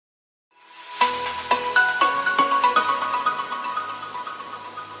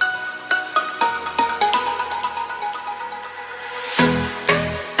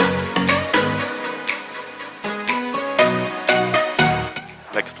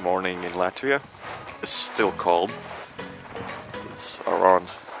morning in Latvia. It's still cold. It's around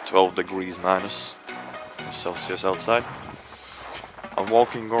 12 degrees minus Celsius outside. I'm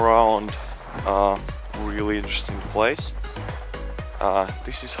walking around a really interesting place.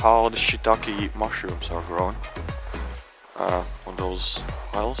 This is how the shiitake mushrooms are grown on those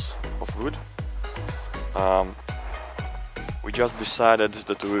piles of wood. We just decided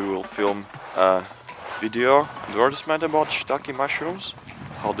that we will film a video advertisement about shiitake mushrooms,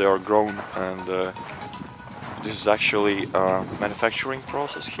 how they are grown, and this is actually a manufacturing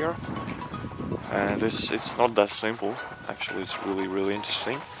process here, and it's not that simple. Actually, it's really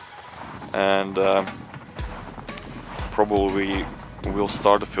interesting, and probably we'll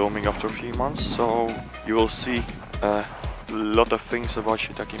start the filming after a few months, so you will see a lot of things about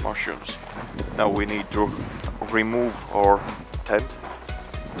shiitake mushrooms. Now we need to remove our tent.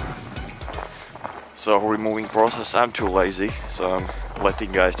 So removing process, I'm too lazy, so I'm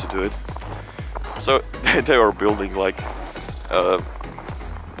letting guys to do it. So they were building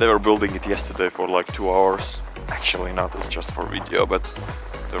it yesterday for like 2 hours. Actually not, it's just for video, but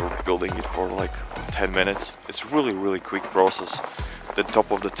they were building it for like 10 minutes. It's really quick process. The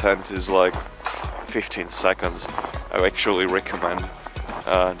top of the tent is like 15 seconds. I actually recommend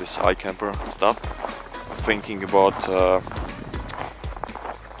this ikamper stuff. I'm thinking about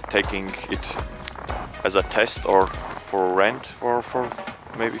taking it as a test or for rent for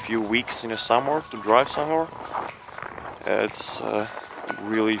maybe a few weeks in the summer to drive somewhere. It's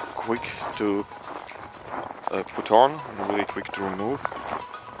really quick to put on and really quick to remove.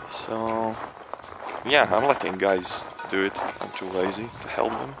 So yeah, I'm letting guys do it. I'm too lazy to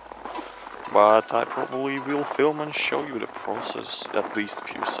help them. But I probably will film and show you the process, at least a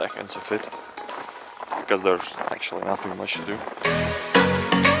few seconds of it, because there's actually nothing much to do.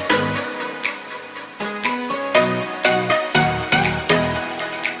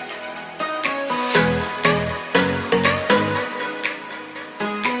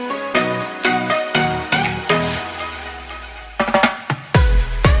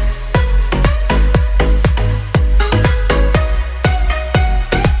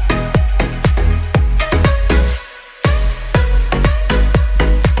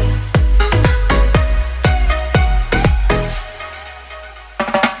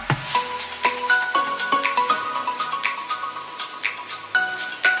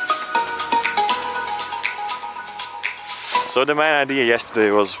 So the main idea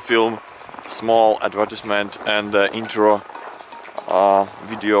yesterday was film small advertisement and intro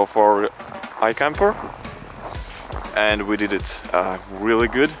video for ikamper, and we did it really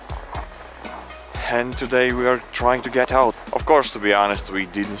good. And today we are trying to get out. Of course, to be honest, we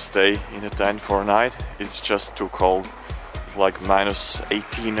didn't stay in a tent for a night. It's just too cold. It's like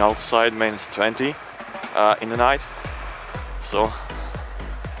 -18 outside, -20 in the night. So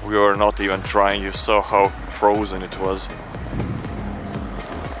we were not even trying. You saw how frozen it was.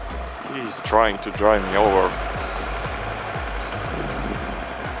 He's trying to drive me over.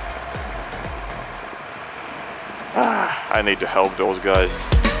 I need to help those guys.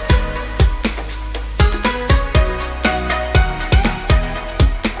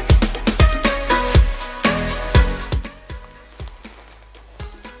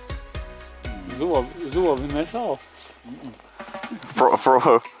 Zobi metal?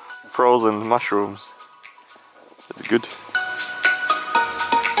 Frozen mushrooms. It's good.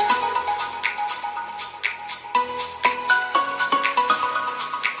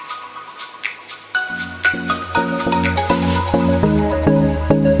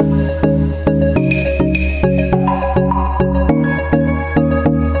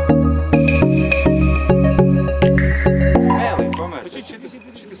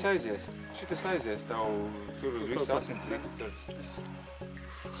 Šitas aizies tev tur uz visu asins rīku.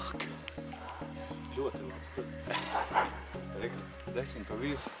 Ļoti labi. Desim pa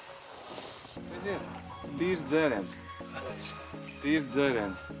visu. Tīrs dzēriens. Tīrs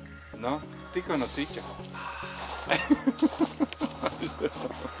dzēriens. No, tikko no ciča.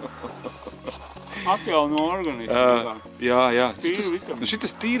 Atjauno organismu. Jā.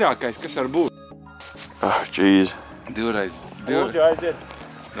 Šitas tīrākais, kas var būt. Ah, jeez. Divreiz. Lūdzu, aiziet.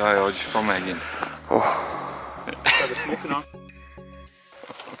 Jā, Oģi, pamēģini. Tāda smuka nāk.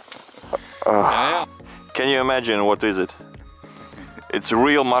 Jā. Can you imagine what is it? It's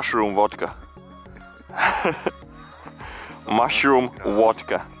real mushroom vodka. Mushroom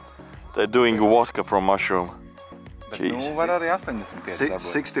vodka. They're doing vodka from mushroom. Bet nu var arī 85 dabūt.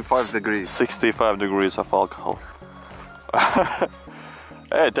 65 degrees. 65 degrees of alcohol.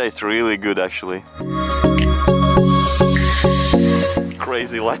 It tastes really good actually.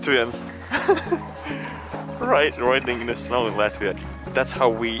 Crazy Latvians. Riding in the snow in Latvia. that's how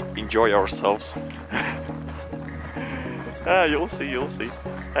we enjoy ourselves. You'll see, you'll see.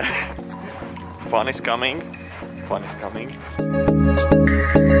 Fun is coming. Fun is coming.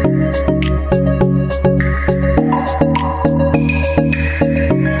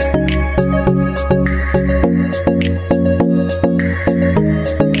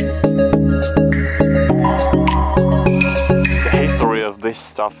 The history of this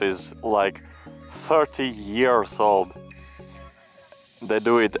stuff is like 30 years old. They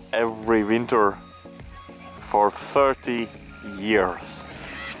do it every winter for 30 years.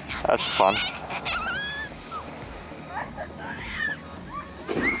 That's fun.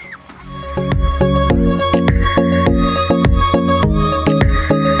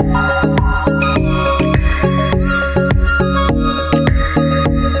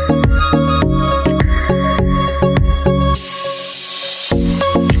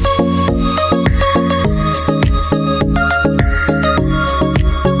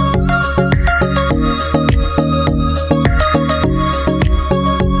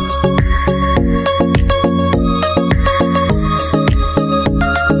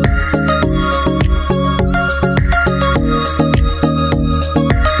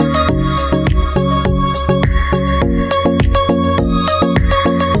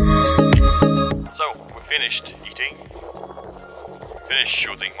 Finished eating, finished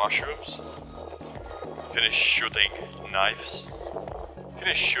shooting mushrooms, finished shooting knives,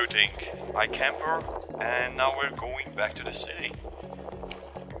 finished shooting ikamper, and now we're going back to the city.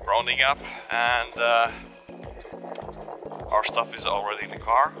 Rounding up, and our stuff is already in the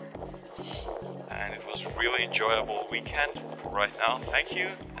car, and it was really enjoyable weekend for right now. Thank you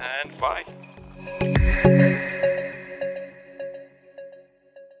and bye.